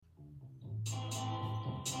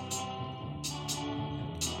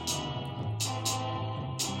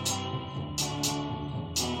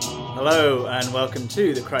Hello and welcome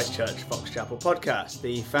to the Christchurch Fox Chapel podcast,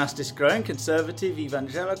 the fastest growing conservative,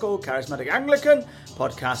 evangelical, charismatic Anglican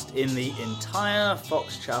podcast in the entire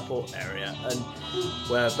Fox Chapel area. And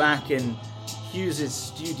we're back in Hughes'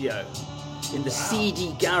 studio in the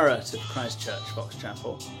seedy garret of Christchurch Fox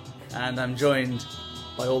Chapel. And I'm joined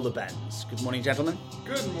by all the Bens. Good morning, gentlemen.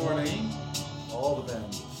 Good morning. All the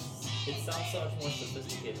Bens. It sounds so much more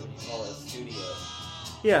sophisticated when you call it a studio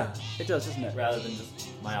Yeah, it does, doesn't it? rather than just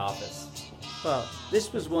my office. Well,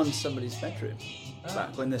 this was once somebody's bedroom,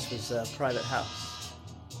 back when this was a private house.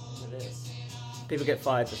 It is. People get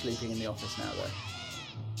fired for sleeping in the office now,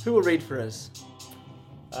 though. Who will read for us?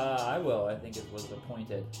 I will. I think it was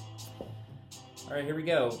appointed. All right, here we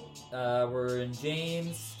go. We're in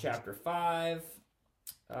James chapter 5,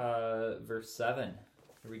 verse 7.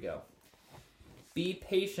 Here we go. Be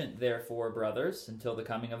patient, therefore, brothers, until the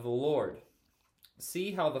coming of the Lord.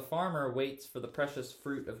 See how the farmer waits for the precious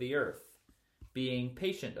fruit of the earth, being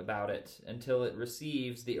patient about it until it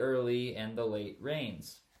receives the early and the late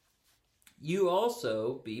rains. You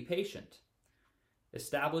also be patient.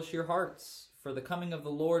 Establish your hearts, for the coming of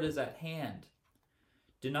the Lord is at hand.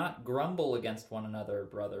 Do not grumble against one another,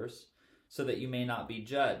 brothers, so that you may not be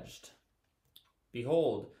judged.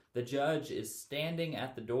 Behold, the judge is standing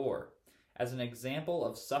at the door. As an example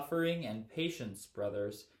of suffering and patience,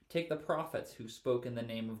 brothers, take the prophets who spoke in the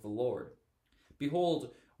name of the Lord. Behold,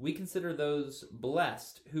 we consider those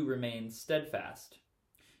blessed who remain steadfast.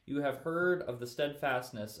 You have heard of the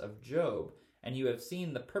steadfastness of Job, and you have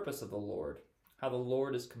seen the purpose of the Lord, how the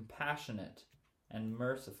Lord is compassionate and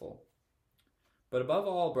merciful. But above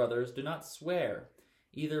all, brothers, do not swear,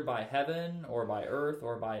 either by heaven or by earth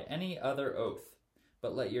or by any other oath,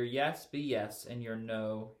 but let your yes be yes and your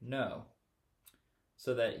no, no,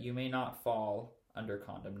 so that you may not fall under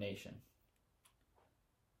condemnation.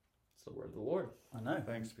 It's the word of the Lord. I know.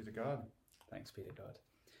 Thanks be to God. Thanks be to God.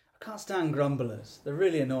 I can't stand grumblers. They're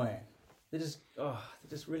really annoying. They just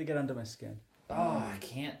really get under my skin. Oh, I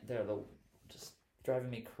can't. They're just driving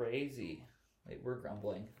me crazy. We're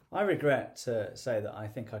grumbling. I regret to say that I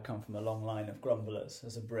think I come from a long line of grumblers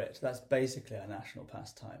as a Brit. That's basically our national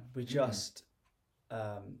pastime. We just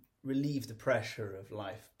relieve the pressure of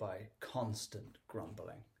life by constant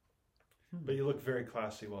grumbling. But you look very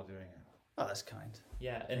classy while doing it. Oh, that's kind.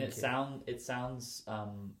 Yeah, and it sounds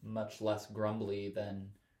much less grumbly than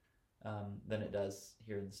it does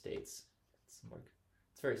here in the States.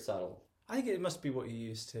 It's very subtle. I think it must be what you're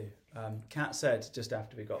used to. Kat said just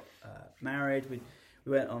after we got married, we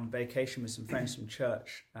went on vacation with some friends from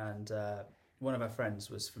church, and one of our friends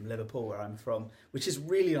was from Liverpool, where I'm from, which is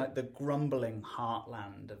really like the grumbling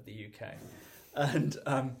heartland of the UK. And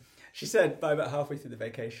she said by about halfway through the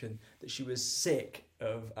vacation that she was sick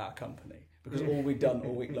of our company because all we'd done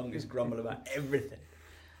all week long is grumble about everything.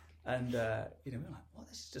 And we're like, well,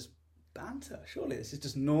 this is just banter. Surely this is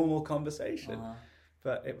just normal conversation.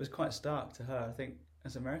 But it was quite stark to her. I think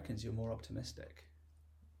as Americans, you're more optimistic.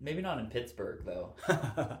 Maybe not in Pittsburgh though.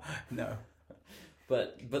 No.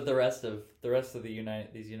 But the rest of the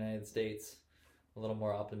United States, a little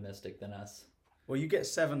more optimistic than us. Well, you get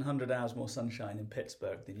 700 hours more sunshine in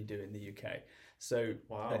Pittsburgh than you do in the UK. So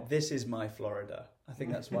wow. This is my Florida. I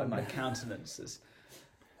think that's why my countenance is...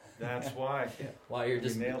 That's why. Yeah. Why you're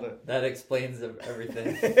just... You nailed it. That explains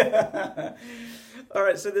everything. All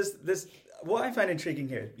right, so this what I find intriguing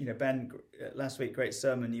here, Ben, last week, great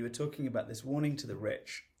sermon, you were talking about this warning to the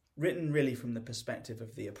rich, written really from the perspective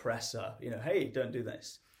of the oppressor. Hey, don't do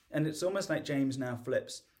this. And it's almost like James now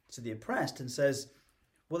flips to the oppressed and says,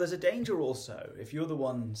 well, there's a danger also, if you're the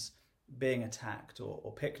ones being attacked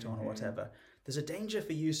or picked on or whatever, there's a danger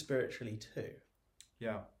for you spiritually too.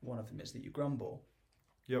 Yeah. One of them is that you grumble.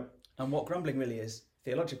 Yep. And what grumbling really is,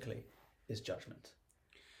 theologically, is judgment.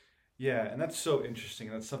 Yeah, and that's so interesting.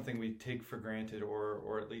 That's something we take for granted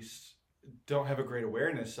or at least don't have a great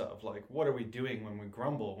awareness of. Like, what are we doing when we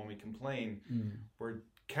grumble, when we complain? We're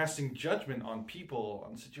casting judgment on people,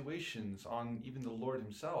 on situations, on even the Lord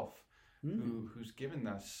himself. Who's given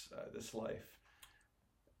us this life.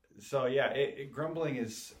 So yeah, grumbling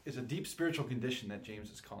is a deep spiritual condition that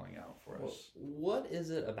James is calling out for us. What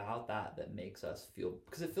is it about that makes us feel...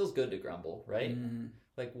 Because it feels good to grumble, right?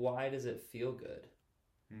 Like, why does it feel good?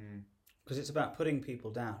 Because it's about putting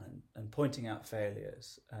people down and pointing out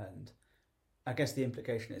failures. And I guess the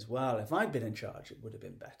implication is, well, if I'd been in charge, it would have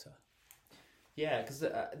been better. Yeah, because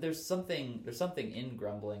there's something in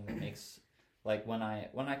grumbling that makes... Like when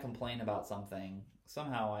I complain about something,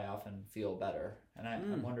 somehow I often feel better, and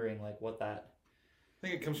I'm wondering like what that. I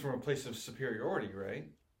think it comes from a place of superiority, right?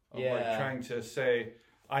 Of yeah. Like trying to say,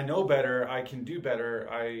 I know better, I can do better,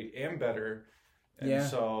 I am better, And Yeah.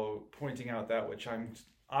 so pointing out that which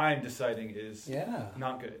I'm deciding is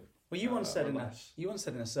not good. Well, you once said or in less.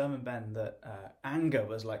 a sermon, Ben, that anger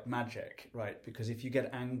was like magic, right? Because if you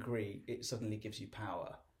get angry, it suddenly gives you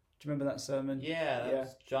power. Do you remember that sermon? Yeah, that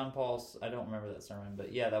was John Paul's. I don't remember that sermon,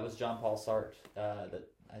 but yeah, that was John Paul Sartre that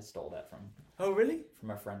I stole that from. Oh, really?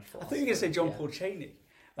 From a French I philosopher. thought you were going to say John Paul Cheney.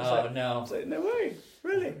 Oh, no. I was like, no way.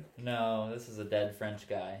 Really? No, this is a dead French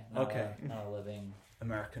guy. Not a living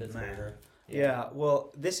American man. Pittsburgher. Yeah,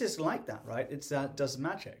 well, this is like that, right? It's that does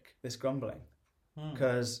magic, this grumbling.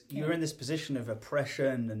 Because you're in this position of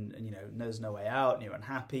oppression and, you know, there's no way out and you're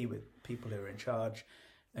unhappy with people who are in charge.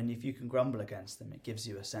 And if you can grumble against them, it gives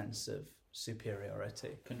you a sense of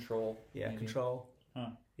superiority. Control. Yeah, maybe. control. Huh.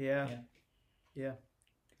 Yeah.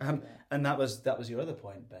 And that was your other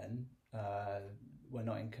point, Ben. We're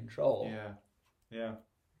not in control. Yeah.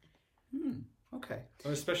 Okay.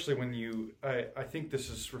 And especially when I think this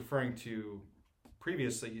is referring to,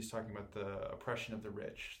 previously he's talking about the oppression of the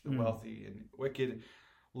rich, the wealthy and wicked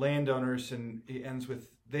landowners, and he ends with,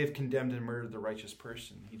 they've condemned and murdered the righteous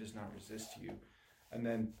person. He does not resist you. And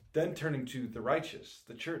then turning to the righteous,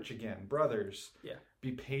 the church again, brothers,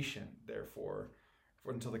 be patient, therefore,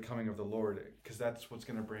 until the coming of the Lord, because that's what's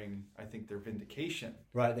going to bring, I think, their vindication.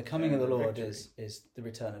 Right, the coming of the Lord victory. is the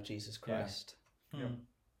return of Jesus Christ. Yeah.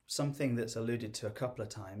 Something that's alluded to a couple of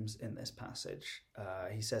times in this passage.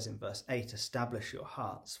 He says in verse 8, establish your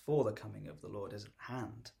hearts, for the coming of the Lord is at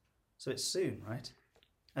hand. So it's soon, right?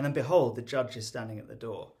 And then behold, the judge is standing at the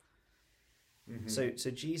door. So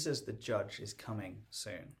Jesus, the judge, is coming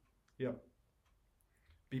soon. Yep.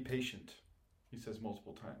 Be patient, he says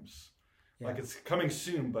multiple times. Yeah. Like it's coming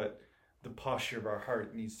soon, but the posture of our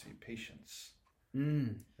heart needs to be patience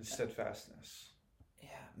and steadfastness.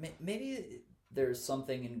 Yeah, maybe there's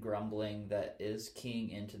something in grumbling that is keying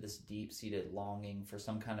into this deep-seated longing for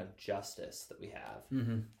some kind of justice that we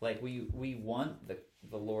have. Like we want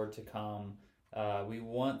the Lord to come. We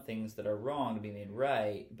want things that are wrong to be made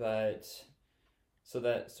right, but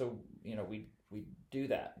so you know we do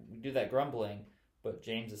that grumbling. But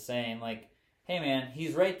James is saying, like, hey man,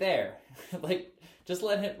 he's right there. Like, just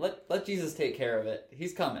let Jesus take care of it.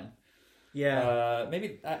 He's coming. Yeah.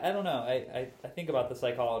 Maybe I don't know. I think about the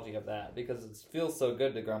psychology of that because it feels so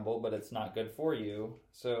good to grumble, but it's not good for you.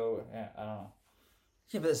 So yeah, I don't know.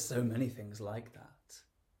 Yeah, but there's so many things like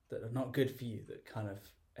that are not good for you that kind of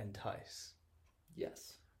entice.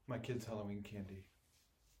 Yes. My kid's Halloween candy.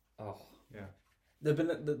 Oh yeah.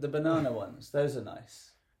 The banana ones, those are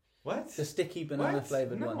nice. What? The sticky banana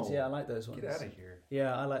flavored ones. Yeah, I like those ones. Get out of here.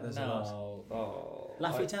 Yeah, I like those a lot. Oh.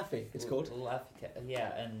 Laffy Taffy, it's called. Laffy Taffy.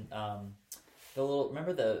 Yeah, and the little,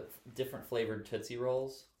 remember the different flavored Tootsie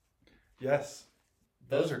Rolls? Yes.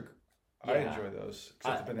 Those are. Yeah. I enjoy those,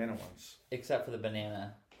 except the banana ones. Except for the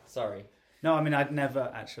banana. Sorry. No, I mean I'd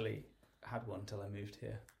never actually had one till I moved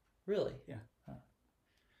here. Really? Yeah. Huh.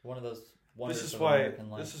 One of those wonders This is of why.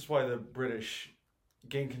 American life. This is why the British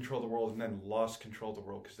gained control of the world and then lost control of the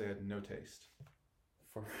world because they had no taste.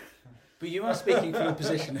 But you are speaking from a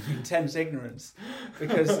position of intense ignorance,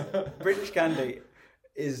 because British candy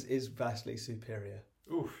is vastly superior.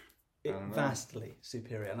 Oof. Vastly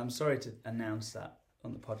superior, and I'm sorry to announce that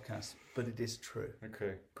on the podcast, but it is true.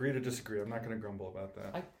 Okay, agree to disagree. I'm not going to grumble about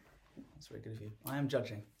that. That's very good of you. I am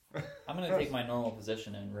judging. I'm going to take my normal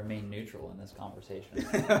position and remain neutral in this conversation.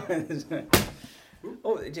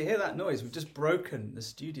 Oh, did you hear that noise? We've just broken the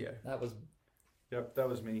studio. Yep, that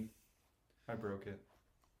was me. I broke it.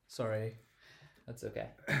 Sorry. That's okay.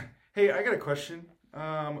 Hey, I got a question.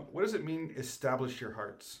 What does it mean, establish your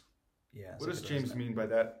hearts? Yeah. What does James mean by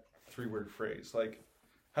that 3-word phrase? Like,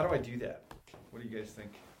 how do I do that? What do you guys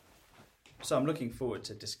think? So I'm looking forward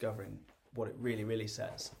to discovering what it really, really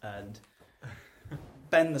says. And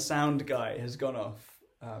Ben, the sound guy, has gone off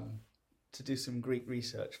to do some Greek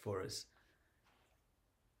research for us.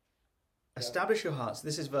 Yeah. Establish your hearts.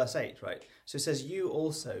 This is verse 8, right? So it says, you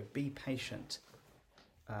also be patient.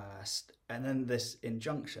 And then this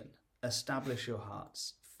injunction, establish your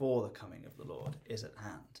hearts, for the coming of the Lord is at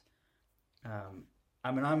hand.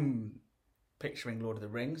 I mean, I'm picturing Lord of the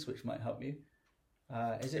Rings, which might help you.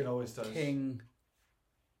 Is it always does. King?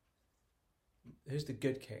 Who's the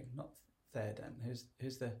good king? Not Theoden.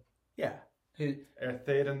 Who's the? Yeah. Who?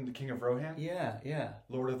 Theoden, the king of Rohan? Yeah.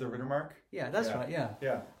 Lord of the Rittermark? Yeah, that's right, yeah.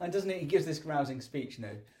 Yeah. And doesn't he gives this rousing speech,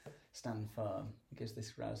 stand firm. He gives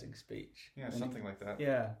this rousing speech. Yeah, something like that.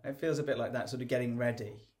 Yeah, it feels a bit like that, sort of getting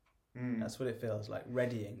ready. That's what it feels like,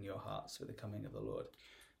 readying your hearts for the coming of the Lord.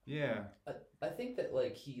 Yeah. I think that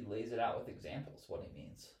he lays it out with examples, what he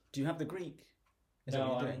means. Do you have the Greek?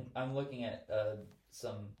 I'm looking at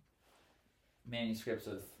some manuscripts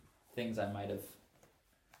of things I might have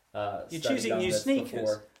You're studied choosing on new this sneakers.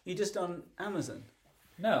 before. You just on Amazon.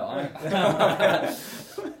 No,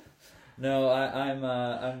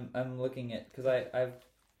 I'm looking at because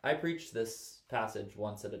I preached this passage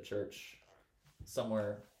once at a church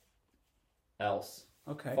somewhere else,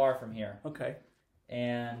 Okay. far from here, Okay.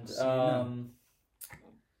 and So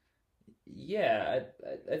yeah,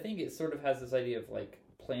 I think it sort of has this idea of like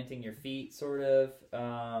planting your feet, sort of.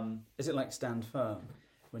 Is it like stand firm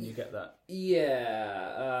when you get that?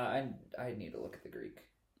 Yeah, I need to look at the Greek.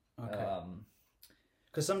 Okay.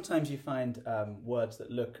 Because sometimes you find words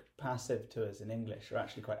that look passive to us in English are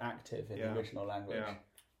actually quite active in the original language. Yeah.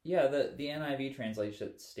 Yeah, the NIV translates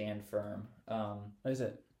it stand firm. Is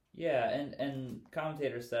it? Yeah, and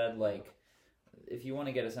commentators said, like, if you want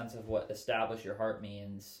to get a sense of what establish your heart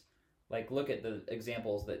means, like, look at the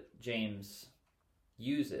examples that James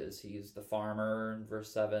uses. He used the farmer in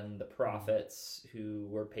verse 7, the prophets who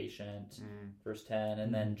were patient, verse 10,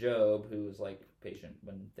 and then Job, who was, like, patient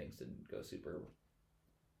when things didn't go super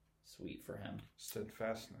sweet for him.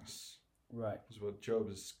 Steadfastness. Right. Is what Job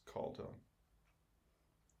is called on.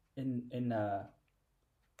 In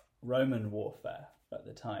Roman warfare at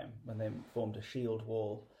the time, when they formed a shield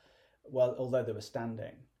wall, well, although they were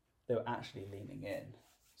standing, they were actually leaning in.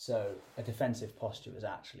 So a defensive posture was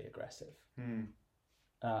actually aggressive.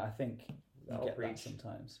 I think you get that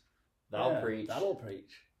sometimes. That'll preach. That'll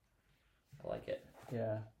preach. I like it.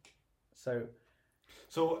 Yeah. So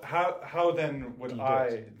how then would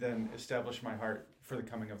I then establish my heart for the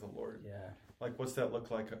coming of the Lord? Yeah. Like, what's that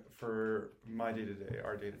look like for my day-to-day,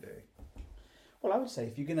 our day-to-day? Well, I would say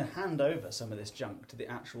if you're going to hand over some of this junk to the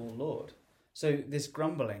actual Lord. So this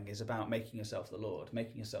grumbling is about making yourself the Lord,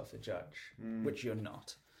 making yourself the judge, which you're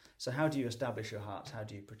not. So how do you establish your hearts? How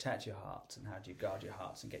do you protect your hearts? And how do you guard your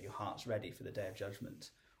hearts and get your hearts ready for the day of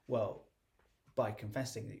judgment? Well, by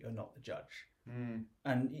confessing that you're not the judge.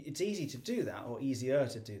 And it's easy to do that, or easier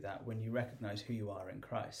to do that, when you recognize who you are in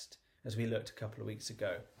Christ. As we looked a couple of weeks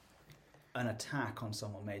ago, an attack on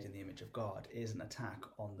someone made in the image of God is an attack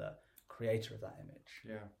on the creator of that image.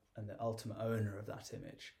 Yeah. And the ultimate owner of that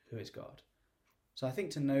image, who is God. So I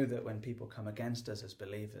think to know that when people come against us as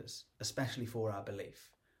believers, especially for our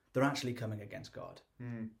belief, they're actually coming against God.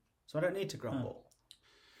 So I don't need to grumble.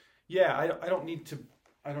 Yeah, I don't need to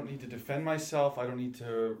defend myself. I don't need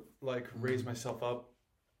to raise myself up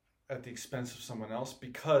at the expense of someone else,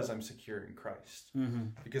 because I'm secure in Christ.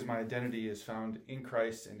 Because my identity is found in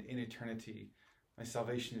Christ and in eternity. My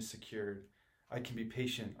salvation is secured. I can be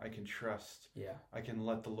patient. I can trust. Yeah. I can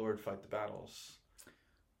let the Lord fight the battles,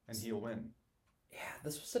 and He'll win. Yeah,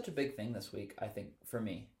 this was such a big thing this week, I think, for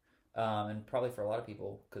me. And probably for a lot of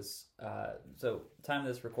people, because so time of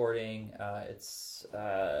this recording, it's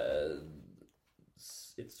the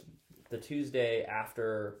Tuesday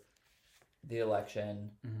after the election,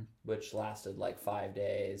 which lasted like 5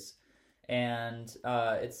 days, and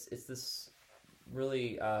it's this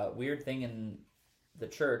really weird thing in the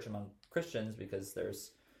church among Christians, because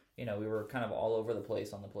there's, we were kind of all over the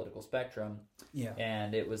place on the political spectrum,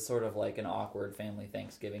 and it was sort of like an awkward family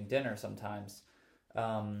Thanksgiving dinner sometimes.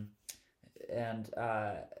 But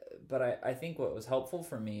I think what was helpful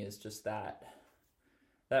for me is just that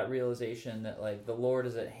realization that, like, the Lord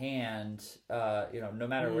is at hand, no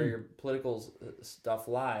matter where your political stuff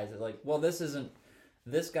lies. Like, well, this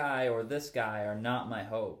guy or this guy are not my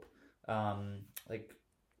hope.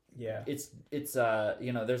 It's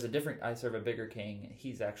there's a different, I serve a bigger king.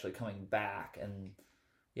 He's actually coming back. And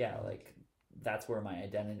that's where my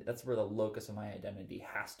identity, that's where the locus of my identity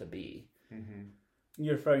has to be.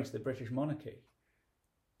 You're referring to the British monarchy?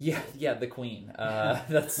 Yeah, the Queen.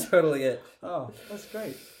 That's totally it. Oh, that's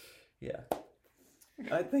great. Yeah.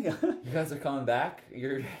 I think you guys are coming back?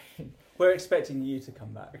 We're expecting you to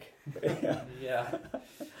come back. Yeah.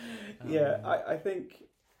 I think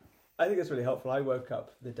it's really helpful. I woke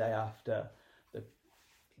up the day after the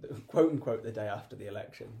quote unquote the day after the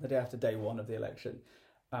election, the day after day one of the election,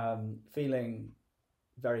 feeling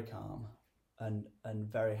very calm and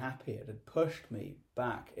very happy. It had pushed me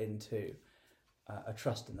back into a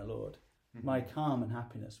trust in the Lord. My calm and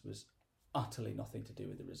happiness was utterly nothing to do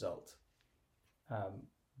with the result,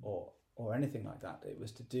 or anything like that. It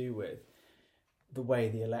was to do with the way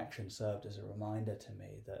the election served as a reminder to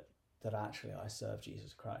me that actually I serve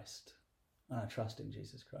Jesus Christ and I trust in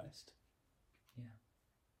Jesus Christ. Yeah.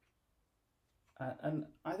 And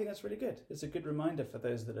I think that's really good. It's a good reminder for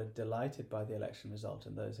those that are delighted by the election result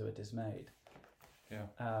and those who are dismayed. Yeah.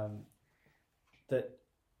 That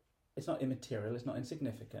it's not immaterial, it's not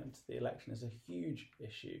insignificant. The election is a huge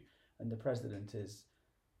issue, and the president is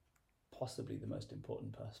possibly the most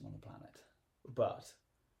important person on the planet. But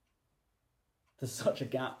there's such a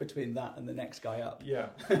gap between that and the next guy up. Yeah.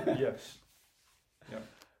 Yes.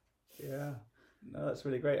 Yeah. No, that's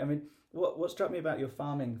really great. I mean, what struck me about your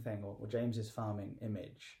farming thing, or James's farming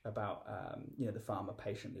image about the farmer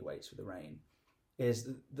patiently waits for the rain, is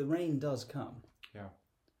the rain does come. Yeah.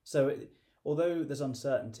 So although there's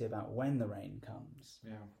uncertainty about when the rain comes,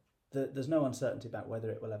 there's no uncertainty about whether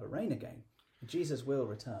it will ever rain again. Jesus will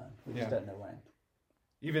return. We just don't know when.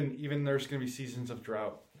 Even there's going to be seasons of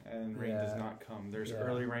drought and rain does not come. There's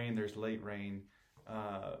early rain, there's late rain,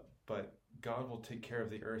 but God will take care of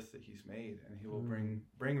the earth that He's made, and He will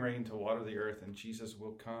bring rain to water the earth, and Jesus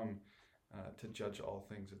will come to judge all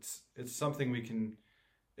things. It's something we can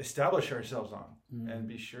establish ourselves on and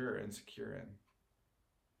be sure and secure in.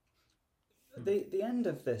 The end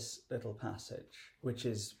of this little passage, which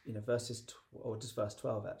is verse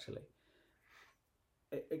 12 actually,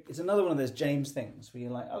 it's another one of those James things where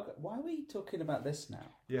you're like, okay, why are we talking about this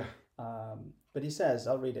now? Yeah. But he says,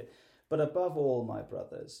 I'll read it. But above all, my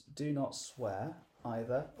brothers, do not swear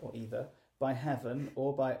either by heaven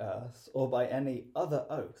or by earth or by any other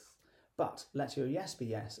oath, but let your yes be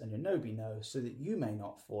yes and your no be no, so that you may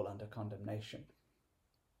not fall under condemnation.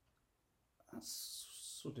 That's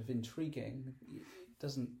sort of intriguing. It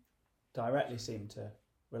doesn't directly seem to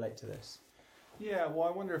relate to this. Yeah, well,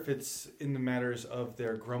 I wonder if it's in the matters of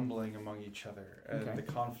their grumbling among each other and the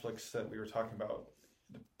conflicts that we were talking about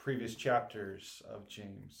the previous chapters of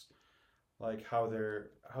James, like how they're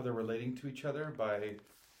relating to each other by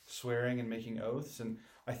swearing and making oaths. And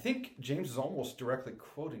I think James is almost directly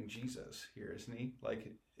quoting Jesus here, isn't he?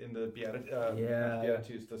 Like in the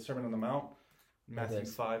Beatitudes, the Sermon on the Mount, Matthew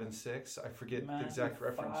 5 and 6. I forget the exact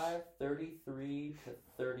reference. 5:33 to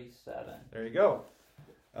 37. There you go.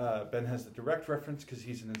 Ben has the direct reference because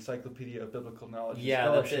he's an encyclopedia of biblical knowledge. Yeah,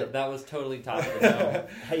 that's it. That was totally top of the dome.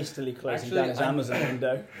 Hastily closing down his Amazon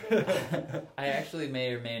window. I actually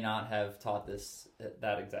may or may not have taught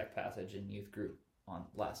that exact passage in youth group on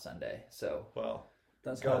last Sunday. So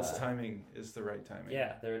that's God's timing is the right timing.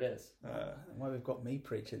 Yeah, there it is. Why we've got me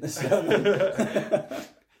preaching this sermon.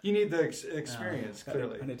 You need the experience,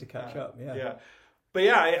 clearly. I need to catch up, Yeah. But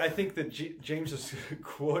yeah, I think that James is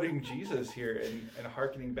quoting Jesus here and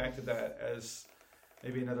hearkening back to that as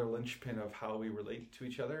maybe another linchpin of how we relate to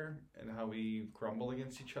each other and how we grumble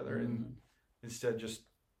against each other. And instead just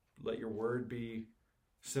let your word be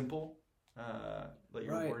simple, let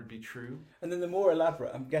your word be true. And then the more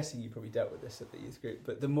elaborate, I'm guessing you probably dealt with this at the youth group,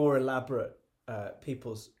 but the more elaborate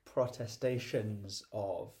people's protestations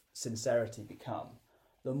of sincerity become,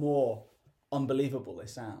 the more unbelievable they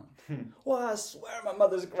sound. Well, I swear on my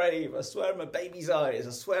mother's grave, I swear on my baby's eyes,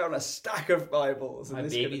 I swear on a stack of Bibles. My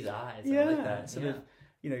baby's eyes, yeah, I like that. Sort of,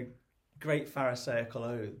 great Pharisaical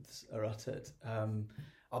oaths are uttered.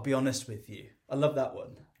 I'll be honest with you. I love that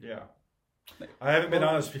one. Yeah. I haven't been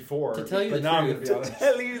honest before, to tell you but the now I'm truth, going to be honest.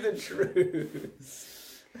 Tell you the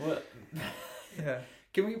truth. What? Yeah.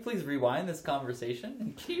 Can we please rewind this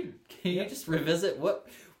conversation? Can you just revisit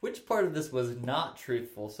which part of this was not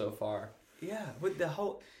truthful so far? Yeah, with the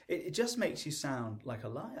whole, it just makes you sound like a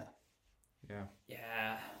liar. Yeah.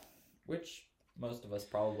 Yeah, which most of us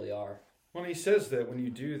probably are. Well, he says that when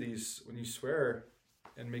you swear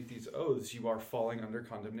and make these oaths, you are falling under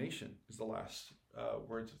condemnation, is the last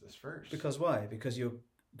words of this verse. Because why? Because you're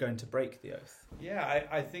going to break the oath. Yeah,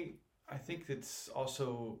 I think it's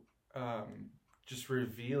also just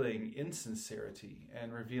revealing insincerity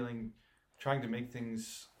and trying to make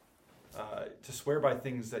things, to swear by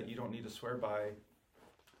things that you don't need to swear by,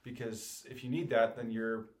 because if you need that, then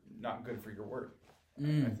you're not good for your word.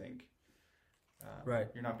 I think. Right.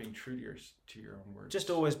 You're not being true to your own words. Just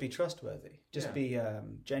always be trustworthy. Just be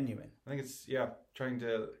genuine. I think it's trying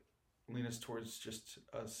to lean us towards just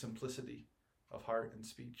a simplicity of heart and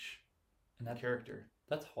speech and character.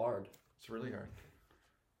 That's hard. It's really hard.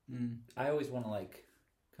 I always want to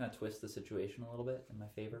kind of twist the situation a little bit in my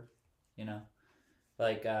favor,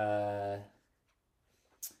 like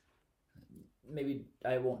maybe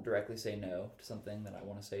I won't directly say no to something that I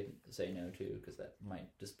want to say no to because that might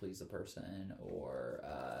displease the person, or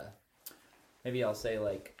maybe I'll say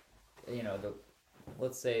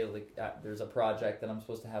let's say there's a project that I'm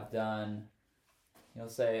supposed to have done.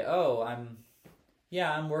 Say, oh,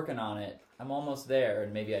 I'm working on it. I'm almost there,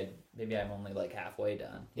 and maybe I'm only halfway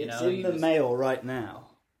done. It's in the mail right now,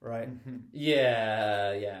 right?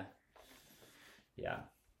 Yeah.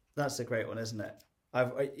 That's a great one, isn't it?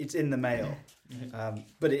 It's in the mail,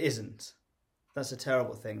 but it isn't. That's a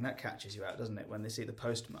terrible thing. That catches you out, doesn't it? When they see the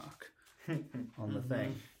postmark on the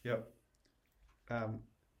thing. Yep.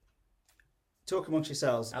 talk amongst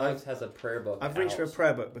yourselves. Alex has a prayer book. I've reached for a out.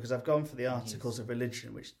 prayer book because I've gone for the articles of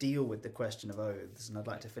religion which deal with the question of oaths, and I'd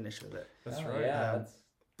like to finish with it. That's Oh, right. Yeah,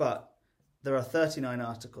 But there are 39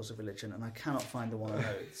 articles of religion, and I cannot find the one on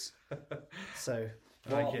oaths. So,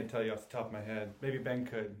 I can't tell you off the top of my head. Maybe Ben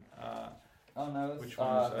could. oh no. Which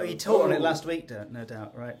one is oh, you taught on it last week, no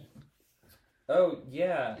doubt, right? Oh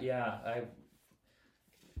yeah.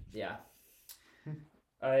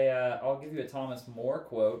 I'll give you a Thomas More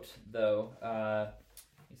quote though.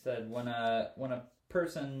 He said, "When a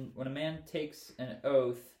man takes an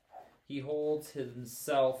oath, he holds his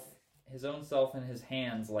own self in his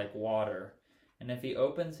hands like water, and if he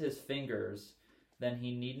opens his fingers, then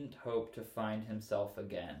he needn't hope to find himself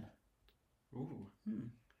again." Ooh.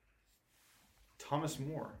 Thomas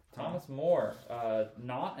More. Thomas More,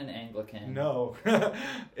 not an Anglican. No.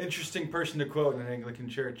 Interesting person to quote in an Anglican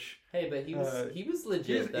church. Hey, but he was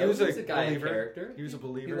legit. He was a guy believer. of character. He was a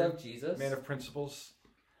believer. He loved Jesus. Man of principles.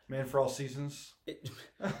 Man for all seasons.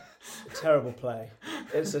 A terrible play.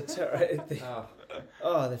 It's a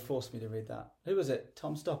they forced me to read that. Who was it?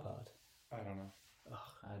 Tom Stoppard? I don't know.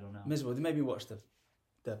 I don't know. Miserable. They made me watch the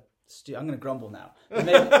I'm going to grumble now.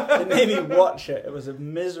 They made me watch it. It was a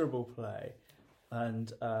miserable play.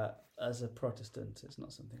 And as a Protestant, it's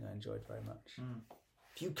not something I enjoyed very much.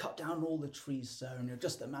 If you cut down all the trees, sir, and you're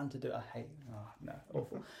just the man to do it, I hate it. Oh, no,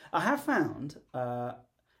 awful. I have found,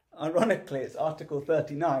 ironically, it's Article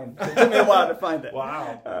 39. It took me a while to find it.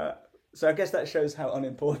 Wow. So I guess that shows how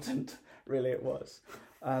unimportant, really, it was.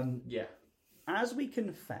 Yeah. As we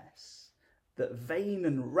confess that vain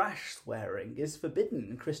and rash swearing is forbidden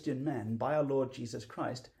in Christian men by our Lord Jesus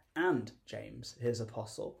Christ and James, his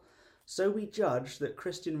apostle, so we judge that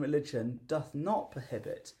Christian religion doth not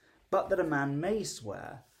prohibit, but that a man may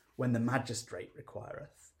swear when the magistrate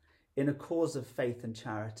requireth, in a cause of faith and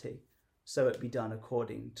charity, so it be done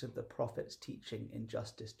according to the prophet's teaching in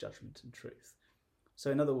justice, judgment, and truth.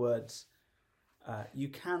 So in other words, you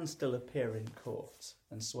can still appear in court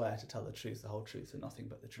and swear to tell the truth, the whole truth, and nothing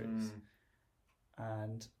but the truth.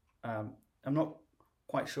 And I'm not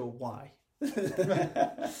quite sure why.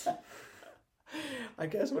 I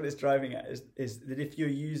guess what it's driving at is that if you're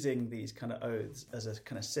using these kind of oaths as a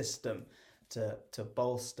kind of system to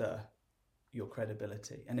bolster your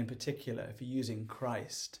credibility, and in particular, if you're using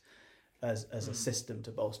Christ as a system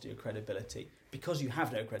to bolster your credibility, because you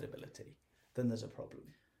have no credibility, then there's a problem.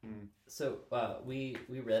 So we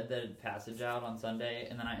read the passage out on Sunday,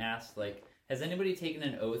 and then I asked, like, has anybody taken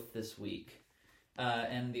an oath this week?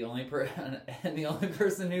 And the only person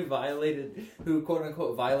who quote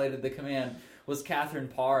unquote violated the command was Catherine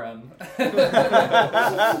Parham.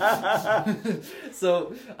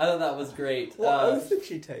 So I thought that was great. What oath had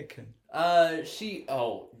she taken?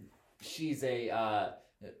 She's a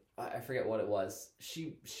I forget what it was.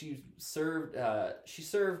 She served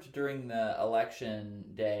during the election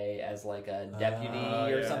day as like a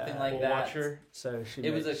deputy or something like poll that. Watcher. So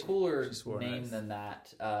It was a cooler swore an name oath. than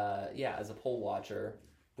that. As a poll watcher,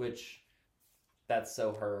 which that's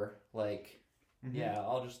so her. Like,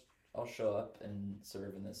 I'll show up and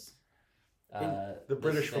serve in this. The this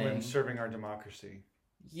British woman thing. serving our democracy.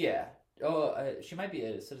 Yeah. She might be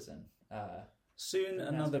a citizen. Soon That's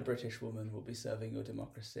another good. British woman will be serving your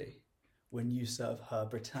democracy when you serve her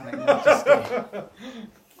Britannic Majesty.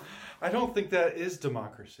 I don't think that is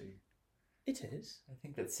democracy. It is. I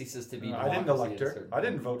think that ceases to be. I didn't democracy elect at a her. certain I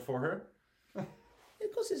didn't point. vote for her.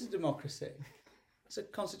 Of course it's a democracy. It's a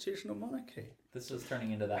constitutional monarchy. This is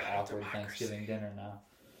turning into that awkward Thanksgiving dinner now.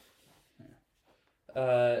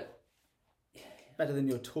 Better than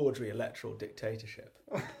your tawdry electoral dictatorship.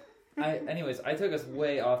 Anyways, I took us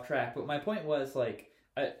way off track, but my point was, like,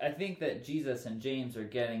 I think that Jesus and James are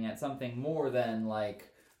getting at something more than, like,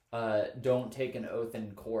 don't take an oath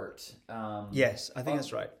in court. Yes, I think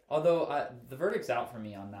that's right. Although the verdict's out for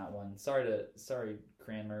me on that one. Sorry,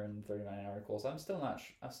 Cranmer and 39 Articles. I'm still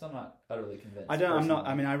not utterly convinced.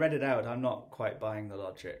 I read it out. I'm not quite buying the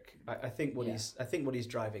logic. I think what he's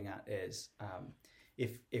driving at is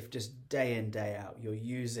if just day in day out you're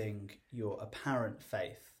using your apparent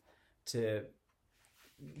faith to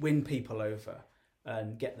win people over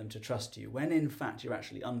and get them to trust you, when in fact you're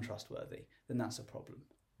actually untrustworthy, then that's a problem.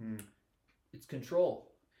 It's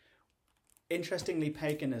control. Interestingly,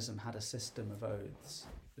 paganism had a system of oaths.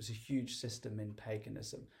 It was a huge system in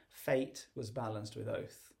paganism. Fate was balanced with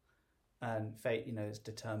oath. And fate, is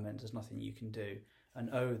determined. There's nothing you can do. And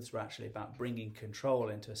oaths were actually about bringing control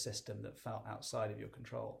into a system that felt outside of your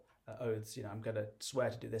control. Oaths, I'm going to swear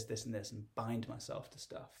to do this, this, and this, and bind myself to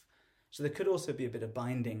stuff. So there could also be a bit of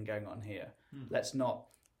binding going on here. Let's not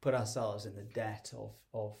put ourselves in the debt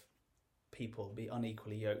of people, be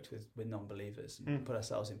unequally yoked with non-believers, and put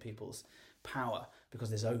ourselves in people's power because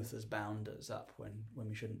this oath has bound us up when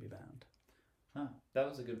we shouldn't be bound. Huh. That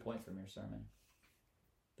was a good point from your sermon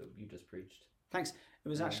that you just preached. Thanks. It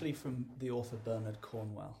was actually from the author Bernard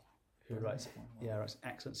Cornwell, who writes an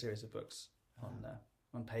excellent series of books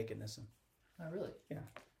on paganism. Oh, really? Yeah.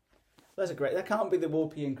 That can't be the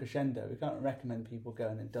Warpian crescendo. We can't recommend people go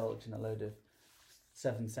and indulge in a load of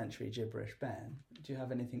 7th century gibberish. Ben, do you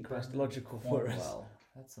have anything Christological for us? Well,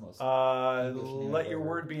 that's the most. Let your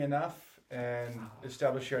word be enough and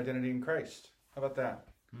establish your identity in Christ. How about that?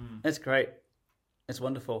 It's great. It's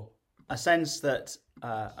wonderful. I sense that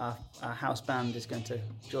our house band is going to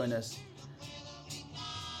join us.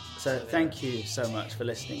 So thank you so much for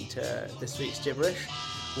listening to this week's gibberish.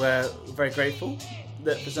 We're very grateful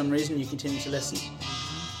that for some reason you continue to listen.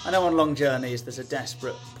 I know on long journeys there's a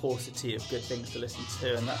desperate paucity of good things to listen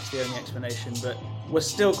to, and that's the only explanation, but we're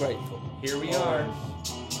still grateful. Here we are.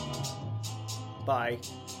 Bye.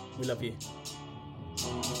 We love you.